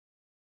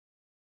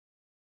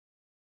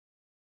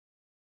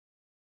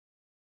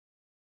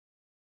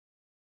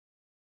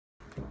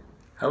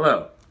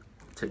Hello.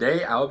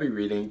 Today I'll be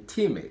reading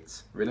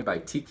Teammates, written by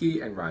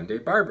Tiki and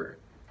Rondé Barber.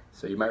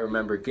 So you might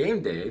remember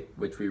Game Day,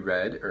 which we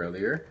read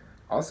earlier,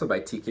 also by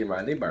Tiki and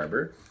Rondé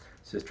Barber.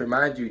 So just to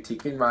remind you,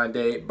 Tiki and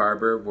Rondé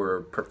Barber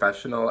were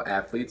professional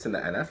athletes in the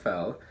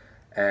NFL,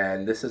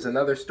 and this is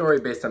another story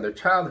based on their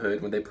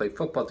childhood when they played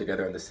football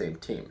together on the same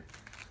team.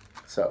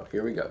 So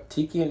here we go.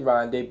 Tiki and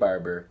Rondé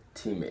Barber,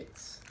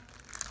 Teammates.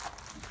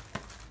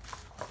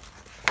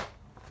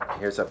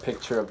 Here's a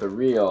picture of the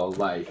real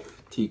life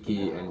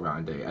Tiki and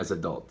Rondé as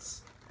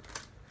adults.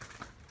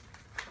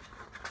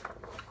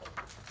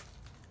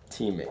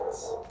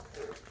 Teammates.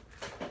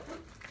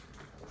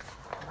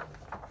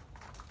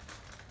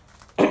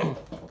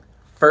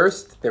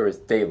 First, there was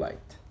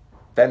daylight.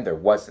 Then there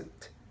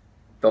wasn't.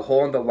 The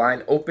hole in the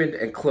line opened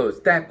and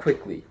closed that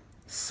quickly.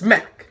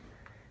 Smack!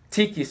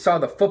 Tiki saw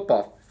the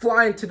football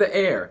fly into the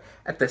air.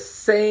 At the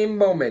same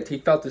moment, he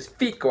felt his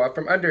feet go out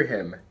from under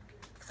him.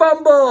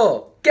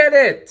 Fumble! Get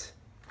it!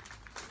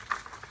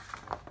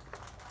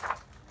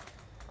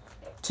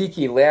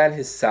 Tiki lay on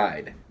his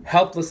side,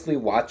 helplessly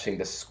watching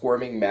the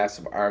squirming mass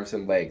of arms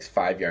and legs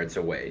 5 yards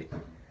away.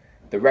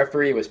 The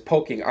referee was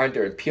poking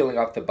under and peeling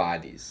off the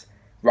bodies.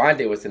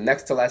 Rondé was the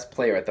next to last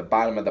player at the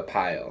bottom of the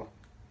pile.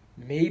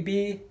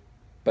 Maybe,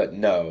 but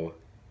no.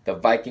 The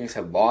Vikings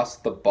had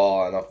lost the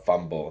ball on a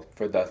fumble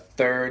for the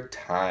third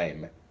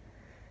time.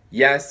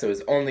 Yes, it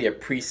was only a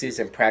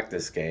preseason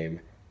practice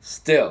game.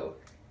 Still,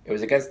 it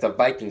was against the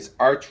Vikings'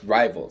 arch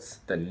rivals,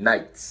 the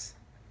Knights.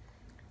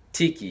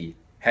 Tiki,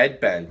 head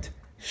bent,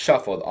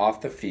 shuffled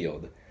off the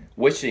field,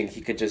 wishing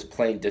he could just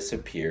plain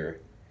disappear.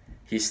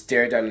 He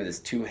stared down at his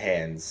two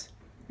hands.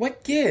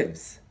 What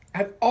gives?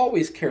 I've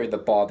always carried the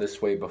ball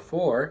this way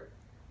before.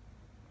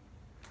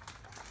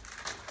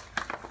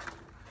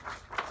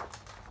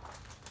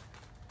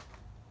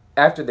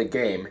 After the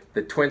game,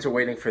 the twins were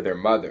waiting for their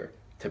mother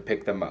to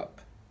pick them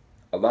up.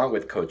 Along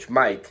with Coach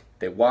Mike,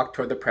 they walked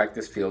toward the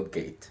practice field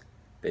gate.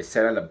 They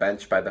sat on a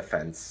bench by the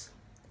fence.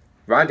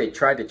 Rondé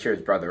tried to cheer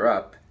his brother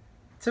up.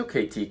 It's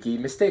okay, Tiki.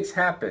 Mistakes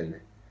happen.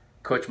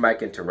 Coach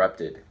Mike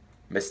interrupted.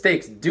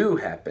 Mistakes do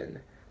happen,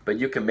 but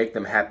you can make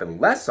them happen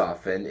less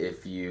often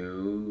if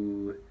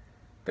you...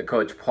 The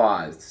coach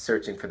paused,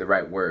 searching for the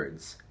right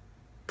words.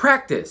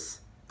 Practice!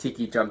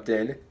 Tiki jumped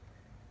in.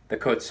 The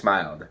coach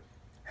smiled.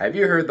 Have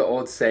you heard the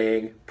old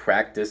saying,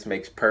 practice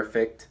makes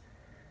perfect?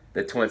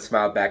 The twins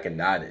smiled back and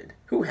nodded.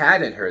 Who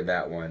hadn't heard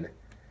that one?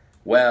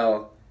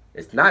 Well,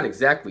 it's not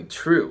exactly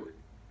true.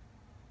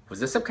 Was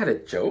this some kind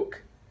of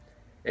joke?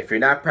 If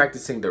you're not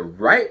practicing the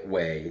right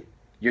way,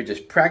 you're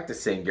just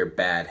practicing your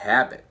bad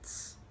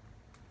habits.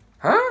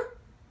 Huh?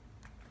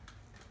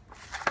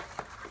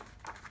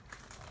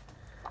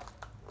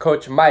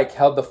 Coach Mike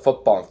held the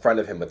football in front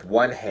of him with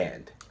one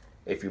hand.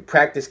 If you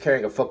practice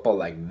carrying a football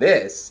like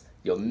this,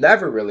 you'll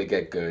never really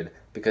get good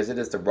because it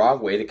is the wrong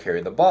way to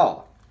carry the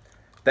ball.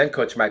 Then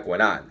Coach Mike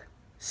went on.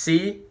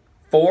 See?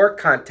 4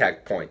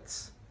 contact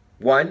points.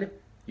 1,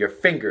 your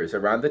fingers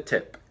around the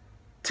tip.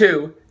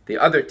 2, the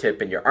other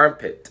tip in your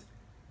armpit.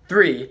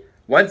 3,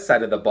 one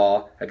side of the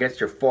ball against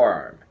your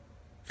forearm.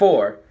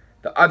 4,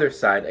 the other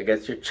side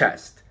against your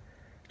chest.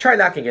 Try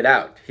knocking it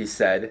out, he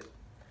said.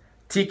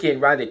 Tiki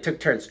and Rondé took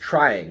turns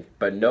trying,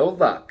 but no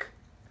luck.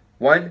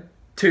 1,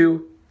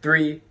 2,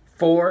 3,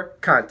 4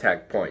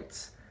 contact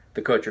points,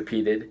 the coach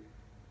repeated.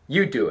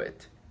 You do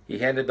it. He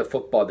handed the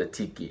football to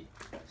Tiki.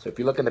 So if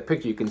you look in the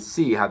picture, you can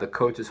see how the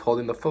coach is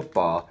holding the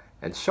football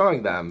and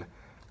showing them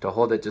to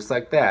hold it just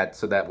like that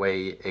so that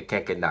way it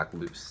can't get knocked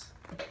loose.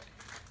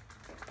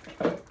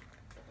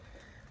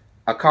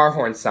 A car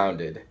horn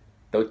sounded.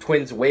 The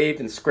twins waved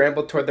and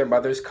scrambled toward their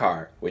mother's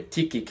car, with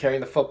Tiki carrying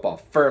the football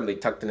firmly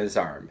tucked in his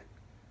arm.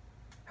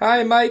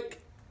 Hi,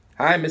 Mike.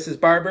 Hi, Mrs.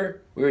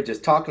 Barber. We were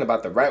just talking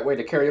about the right way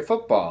to carry a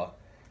football.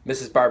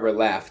 Mrs. Barber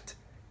laughed.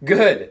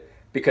 Good,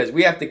 because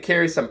we have to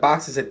carry some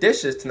boxes of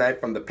dishes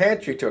tonight from the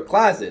pantry to a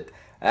closet,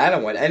 and I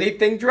don't want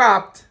anything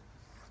dropped.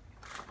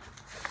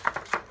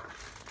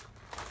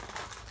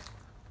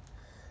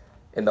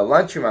 In the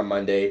lunchroom on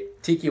Monday,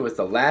 Tiki was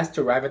the last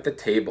to arrive at the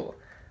table,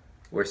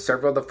 where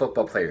several of the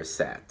football players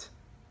sat.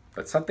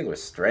 But something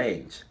was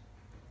strange.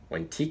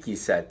 When Tiki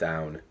sat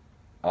down,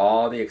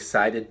 all the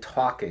excited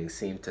talking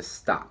seemed to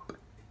stop.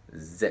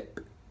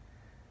 Zip.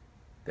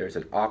 There was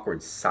an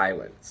awkward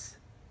silence.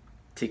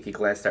 Tiki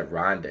glanced at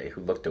Rondé,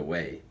 who looked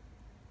away.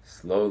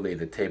 Slowly,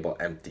 the table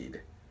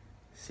emptied.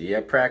 See you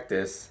at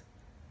practice.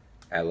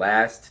 At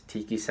last,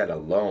 Tiki sat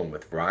alone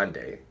with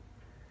Rondé.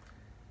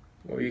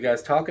 What were you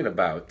guys talking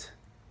about?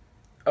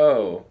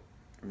 Oh,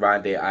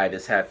 Rondé eyed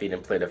his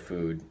half-eaten plate of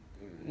food.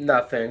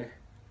 Nothing.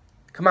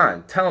 Come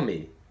on, tell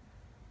me.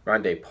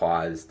 Rondé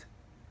paused.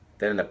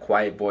 Then in a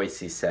quiet voice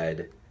he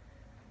said,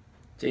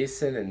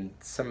 Jason and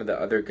some of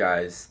the other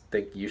guys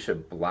think you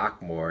should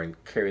block more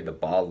and carry the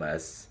ball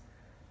less.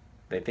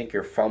 They think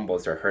your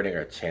fumbles are hurting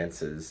our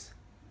chances.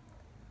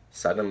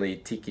 Suddenly,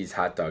 Tiki's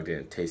hot dog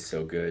didn't taste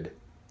so good.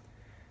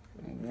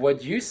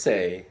 What'd you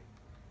say?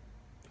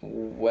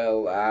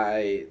 Well,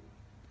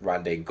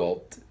 Rondé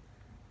gulped.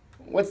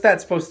 What's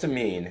that supposed to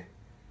mean?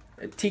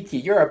 Tiki,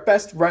 you're our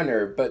best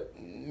runner, but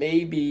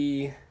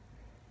maybe...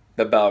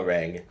 The bell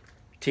rang.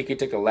 Tiki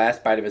took the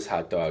last bite of his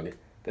hot dog.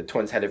 The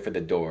twins headed for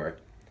the door.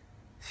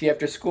 "See you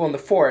after school in the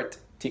fort,"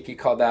 Tiki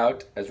called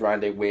out as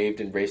Rondé waved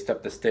and raced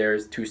up the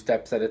stairs 2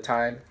 steps at a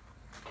time.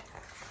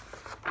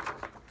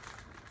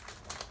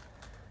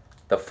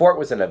 The fort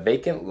was in a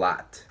vacant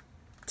lot.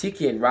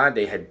 Tiki and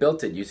Rondé had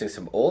built it using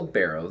some old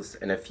barrels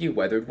and a few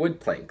weathered wood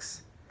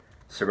planks.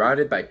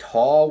 Surrounded by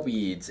tall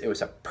weeds, it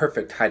was a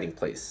perfect hiding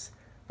place.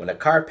 When a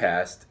car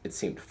passed, it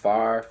seemed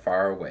far,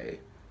 far away.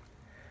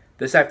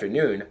 This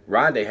afternoon,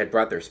 Rondé had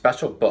brought their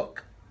special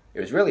book. It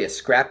was really a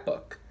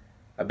scrapbook.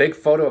 A big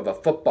photo of a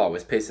football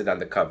was pasted on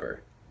the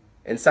cover.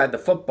 Inside the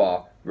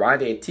football,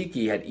 Rondé and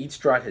Tiki had each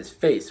drawn his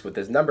face with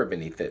his number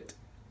beneath it.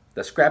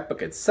 The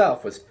scrapbook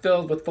itself was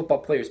filled with football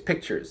players'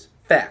 pictures,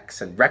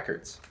 facts, and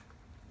records.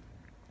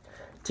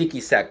 Tiki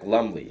sat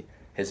glumly,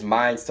 his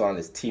mind still on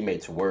his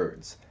teammates'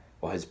 words,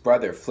 while his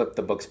brother flipped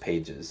the book's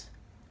pages.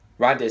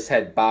 Rondé's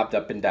head bobbed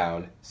up and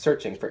down,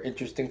 searching for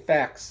interesting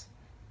facts.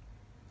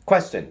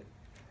 Question: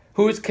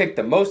 who's kicked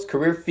the most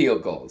career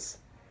field goals?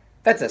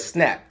 "That's a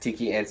snap,"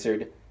 Tiki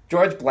answered.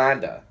 "George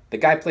Blanda. The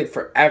guy played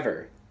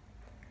forever."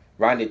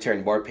 Rondé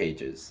turned more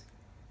pages.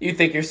 "You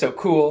think you're so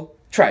cool?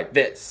 Try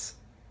this.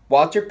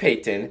 Walter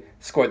Payton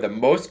scored the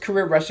most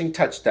career rushing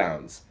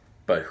touchdowns.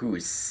 But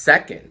who's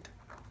second?"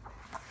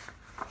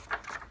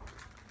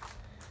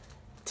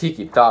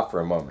 Tiki thought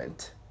for a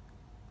moment.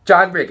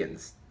 "John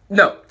Riggins.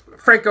 No,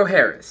 Franco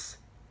Harris."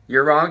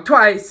 "You're wrong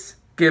twice.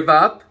 Give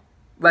up?"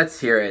 "Let's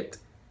hear it."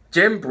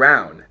 "Jim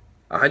Brown.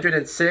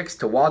 106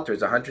 to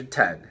Walter's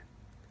 110.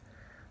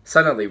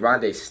 Suddenly,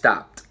 Rondé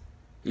stopped.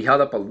 He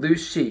held up a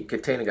loose sheet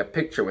containing a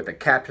picture with a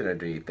caption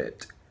underneath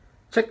it.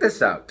 "Check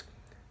this out.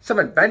 Some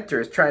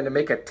inventor is trying to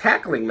make a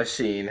tackling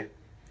machine."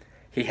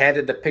 He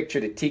handed the picture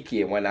to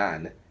Tiki and went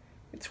on.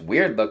 "It's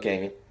weird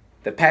looking.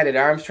 The padded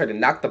arms try to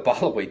knock the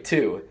ball away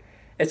too.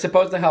 It's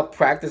supposed to help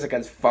practice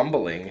against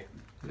fumbling."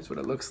 Here's what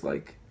it looks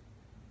like.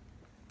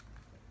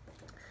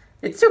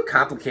 "It's too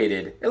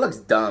complicated. It looks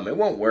dumb. It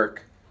won't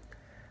work."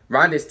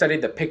 Rondé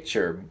studied the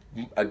picture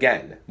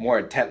again, more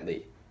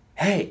intently.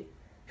 "Hey,"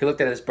 he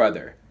looked at his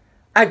brother.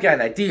 "I've got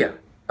an idea.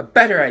 A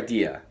better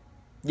idea."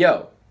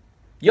 "Yo,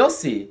 you'll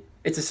see.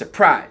 It's a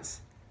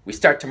surprise. We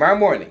start tomorrow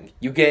morning.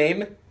 You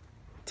game?"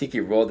 Tiki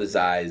rolled his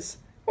eyes.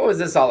 What was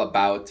this all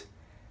about?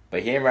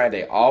 But he and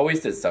Rondé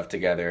always did stuff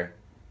together.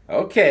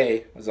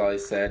 "Okay," was all he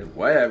said.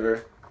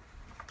 "Whatever."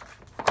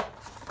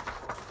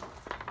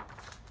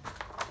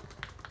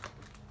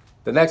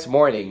 The next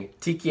morning,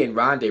 Tiki and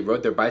Rondé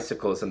rode their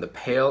bicycles in the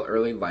pale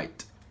early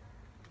light.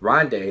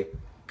 Rondé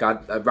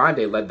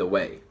led the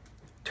way.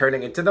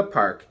 Turning into the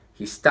park,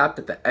 he stopped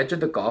at the edge of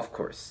the golf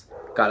course,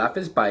 got off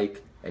his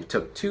bike, and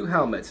took 2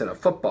 helmets and a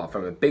football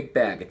from a big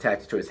bag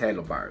attached to his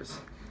handlebars.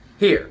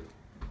 "Here."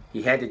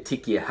 He handed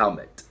Tiki a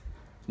helmet.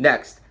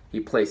 Next, he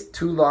placed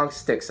 2 long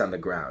sticks on the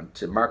ground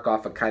to mark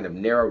off a kind of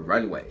narrow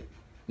runway.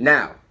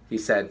 "Now," he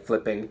said,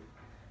 flipping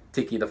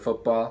Tiki the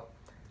football,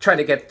 "try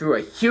to get through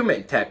a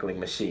human tackling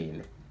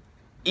machine."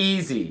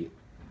 "Easy."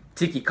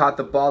 Tiki caught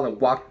the ball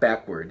and walked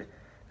backward.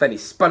 Then he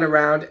spun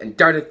around and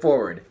darted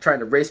forward, trying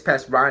to race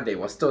past Rondé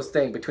while still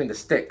staying between the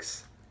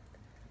sticks.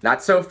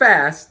 "Not so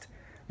fast."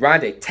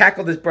 Rondé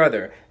tackled his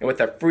brother and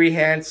with a free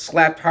hand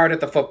slapped hard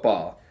at the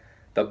football.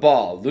 The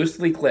ball,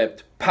 loosely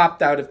clipped,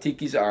 popped out of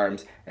Tiki's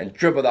arms and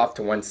dribbled off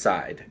to one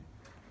side.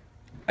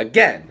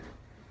 Again.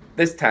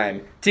 This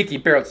time, Tiki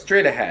barreled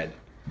straight ahead.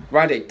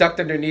 Rondé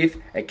ducked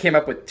underneath and came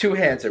up with 2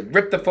 hands and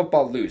ripped the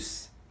football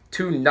loose.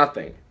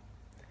 2-0.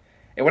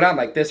 It went on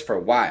like this for a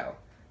while.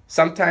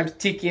 Sometimes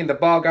Tiki and the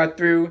ball got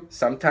through,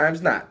 sometimes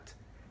not.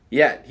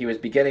 Yet he was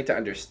beginning to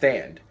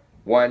understand.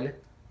 1,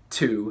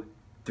 2,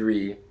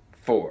 3,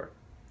 4.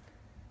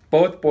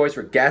 Both boys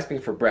were gasping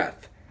for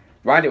breath.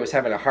 Rondé was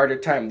having a harder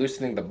time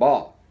loosening the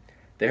ball.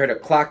 They heard a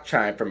clock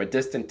chime from a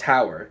distant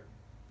tower.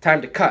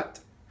 "Time to cut.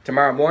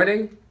 Tomorrow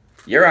morning?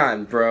 You're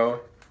on, bro."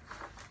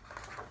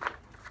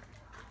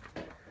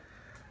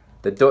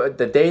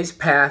 The days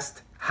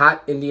passed.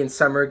 Hot Indian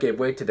summer gave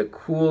way to the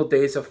cool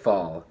days of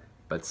fall,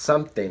 but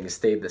some things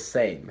stayed the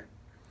same.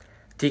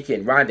 Tiki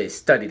and Rondé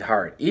studied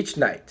hard each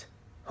night.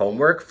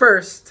 "Homework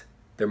first,"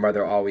 their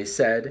mother always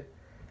said.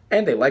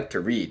 And they liked to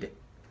read.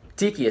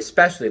 Tiki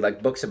especially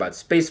liked books about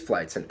space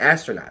flights and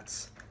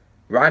astronauts.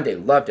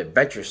 Rondé loved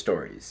adventure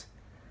stories.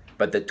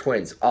 But the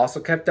twins also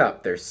kept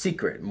up their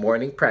secret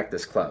morning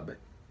practice club.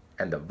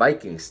 And the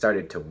Vikings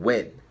started to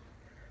win.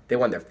 They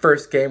won their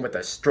first game with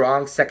a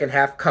strong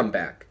second-half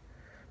comeback.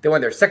 They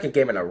won their second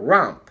game in a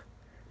romp.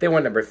 They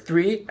won number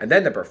 3 and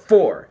then number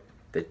 4.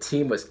 The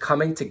team was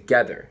coming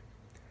together.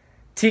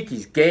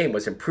 Tiki's game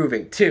was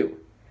improving too.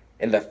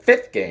 In the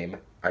 5th game,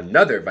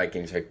 another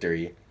Vikings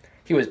victory,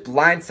 he was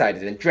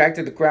blindsided and dragged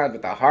to the ground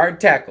with a hard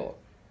tackle,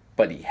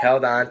 but he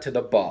held on to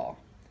the ball.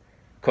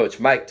 Coach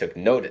Mike took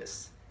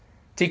notice.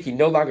 Tiki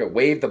no longer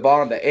waved the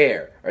ball in the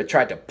air or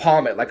tried to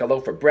palm it like a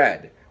loaf of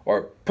bread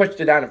or pushed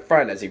it out in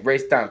front as he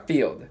raced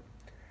downfield.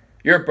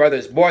 "Your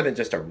brother's more than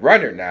just a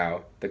runner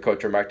now," the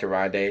coach remarked to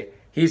Rondé.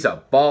 "He's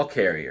a ball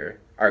carrier,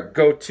 our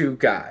go-to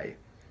guy."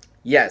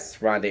 "Yes,"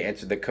 Rondé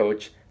answered the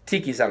coach,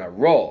 Tiki's on a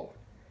roll.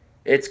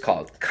 It's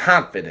called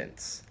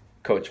confidence,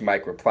 Coach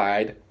Mike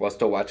replied while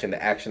still watching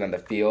the action on the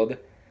field.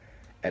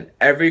 And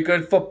every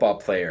good football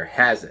player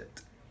has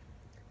it.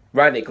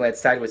 Rondé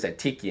glanced sideways at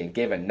Tiki and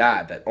gave a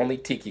nod that only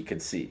Tiki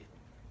could see.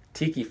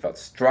 Tiki felt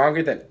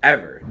stronger than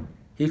ever.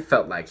 He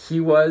felt like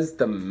he was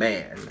the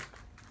man.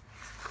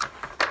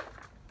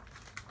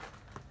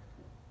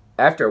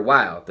 After a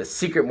while, the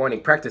secret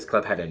morning practice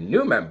club had a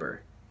new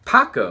member.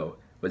 Paco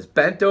was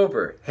bent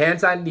over,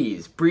 hands on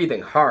knees,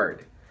 breathing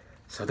hard.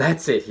 "So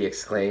that's it," he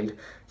exclaimed.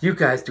 "You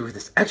guys do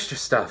this extra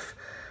stuff.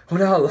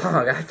 When all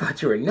along, I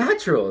thought you were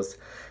naturals.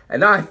 And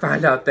now I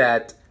find out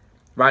that..."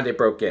 Rondé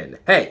broke in.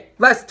 "Hey,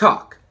 let's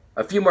talk.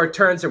 A few more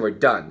turns and we're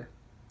done."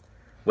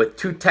 With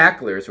two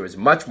tacklers, it was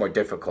much more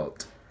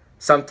difficult.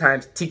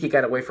 Sometimes Tiki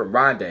got away from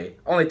Rondé,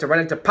 only to run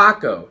into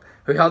Paco,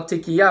 who held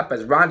Tiki up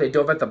as Rondé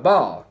dove at the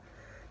ball.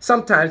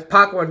 Sometimes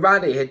Paco and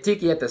Rondé hit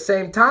Tiki at the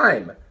same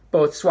time,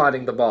 both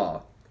swatting the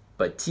ball.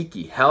 But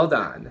Tiki held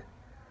on.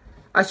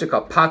 "I should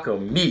call Paco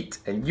meat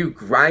and you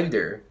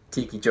grinder,"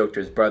 Tiki joked to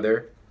his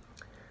brother.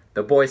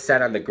 The boys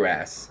sat on the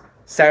grass.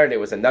 Saturday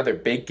was another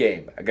big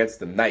game against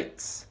the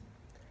Knights.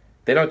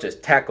 "They don't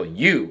just tackle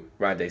you,"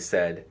 Rondé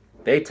said.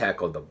 "They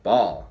tackle the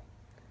ball."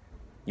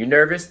 "You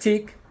nervous,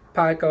 Teak?"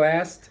 Paco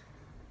asked.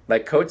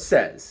 "Like Coach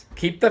says,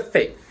 keep the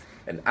faith,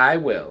 and I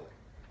will."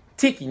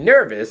 "Tiki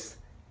nervous?"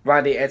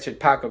 Rondé answered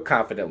Paco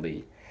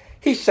confidently.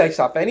 "He shakes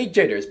off any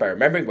jitters by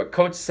remembering what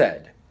Coach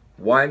said.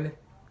 1,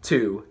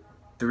 2,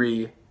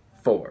 3,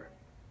 4.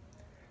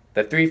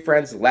 The three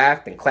friends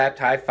laughed and clapped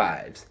high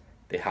fives.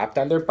 They hopped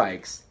on their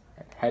bikes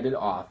and headed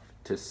off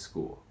to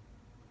school.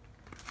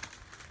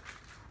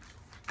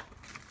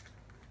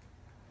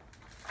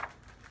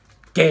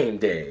 Game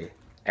day.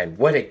 And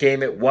what a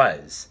game it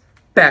was.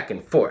 Back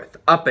and forth,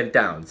 up and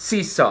down,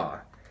 seesaw.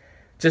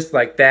 Just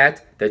like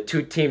that, the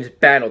two teams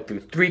battled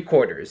through 3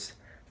 quarters.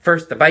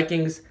 First the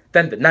Vikings,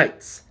 then the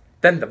Knights.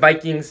 Then the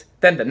Vikings,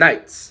 then the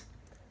Knights.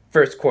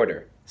 First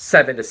quarter,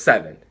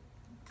 7-7.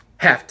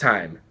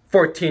 Halftime,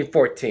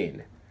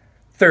 14-14.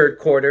 Third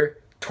quarter,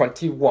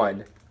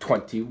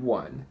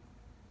 21-21.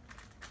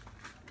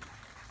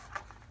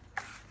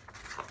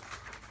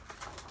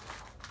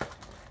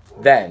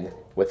 Then,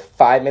 with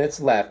 5 minutes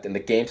left and the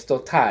game still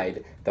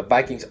tied, the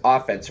Vikings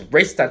offense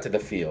raced onto the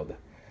field.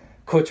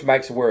 Coach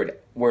Mike's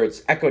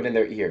words echoed in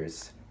their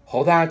ears.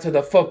 "Hold on to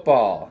the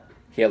football."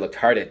 He had looked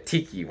hard at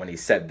Tiki when he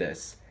said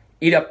this.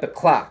 "Eat up the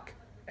clock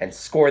and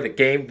score the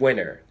game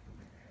winner."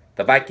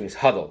 The Vikings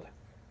huddled.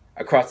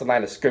 Across the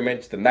line of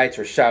scrimmage, the Knights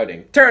were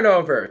shouting,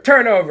 "Turnover!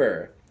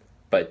 Turnover!"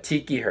 But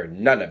Tiki heard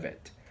none of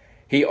it.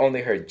 He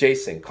only heard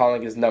Jason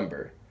calling his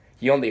number.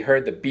 He only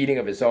heard the beating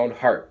of his own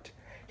heart.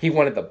 He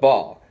wanted the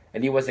ball,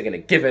 and he wasn't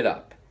going to give it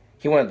up.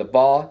 He wanted the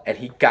ball, and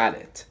he got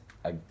it.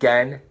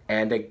 Again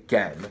and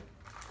again.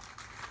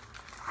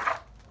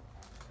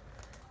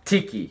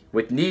 Tiki,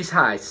 with knees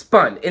high,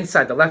 spun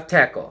inside the left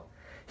tackle.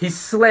 He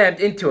slammed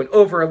into and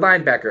over a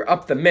linebacker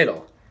up the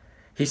middle.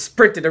 He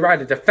sprinted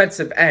around a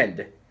defensive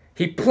end.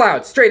 He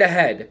plowed straight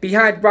ahead,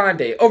 behind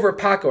Rondé, over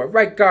Paco at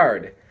right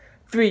guard.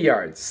 3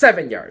 yards,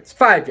 7 yards,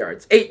 5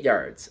 yards, 8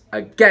 yards,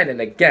 again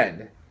and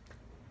again.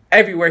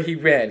 Everywhere he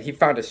ran, he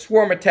found a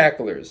swarm of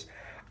tacklers.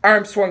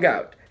 Arms swung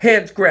out,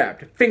 hands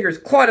grabbed, fingers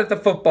clawed at the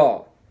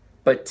football.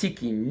 But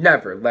Tiki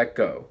never let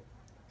go.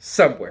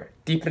 Somewhere,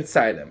 deep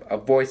inside him, a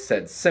voice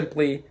said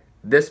simply,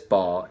 "This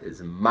ball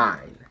is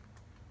mine.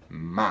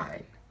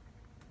 Mine."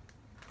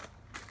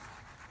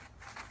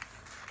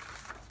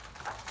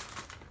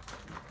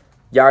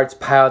 Yards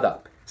piled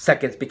up.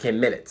 Seconds became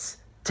minutes.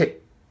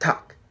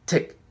 Tick-tock,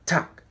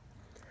 tick-tock.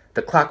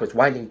 The clock was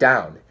winding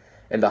down.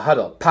 In the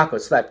huddle, Paco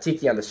slapped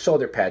Tiki on the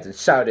shoulder pads and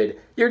shouted,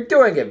 "You're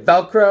doing it,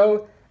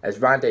 Velcro!" As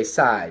Rondé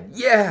sighed,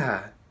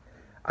 "Yeah!"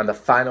 On the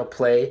final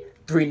play,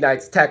 3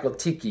 Knights tackled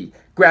Tiki,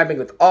 grabbing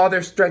with all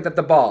their strength at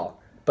the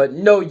ball. But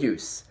no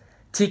use.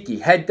 Tiki,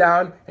 head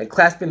down and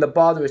clasping the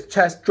ball to his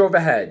chest, drove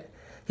ahead.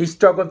 He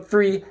struggled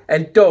free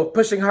and dove,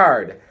 pushing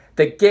hard.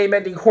 The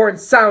game-ending horn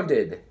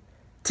sounded.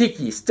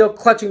 Tiki, still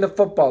clutching the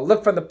football,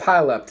 looked from the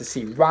pile-up to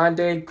see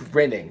Rondé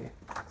grinning.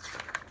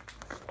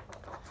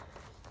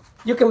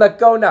 "You can let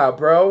go now,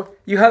 bro.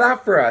 You held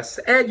out for us,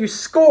 and you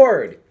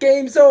scored.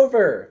 Game's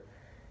over."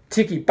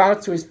 Tiki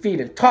bounced to his feet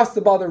and tossed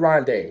the ball to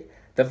Rondé.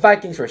 The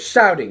Vikings were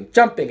shouting,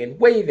 jumping, and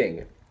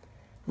waving.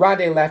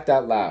 Rondé laughed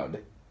out loud.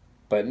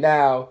 "But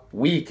now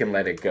we can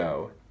let it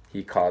go,"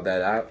 he called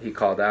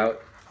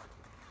out.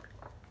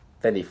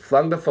 Then he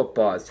flung the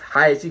football as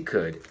high as he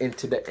could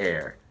into the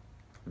air.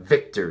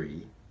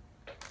 Victory.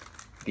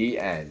 The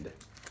end.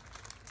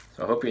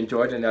 So I hope you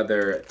enjoyed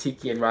another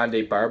Tiki and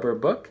Rondé Barber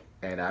book,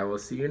 and I will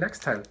see you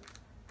next time.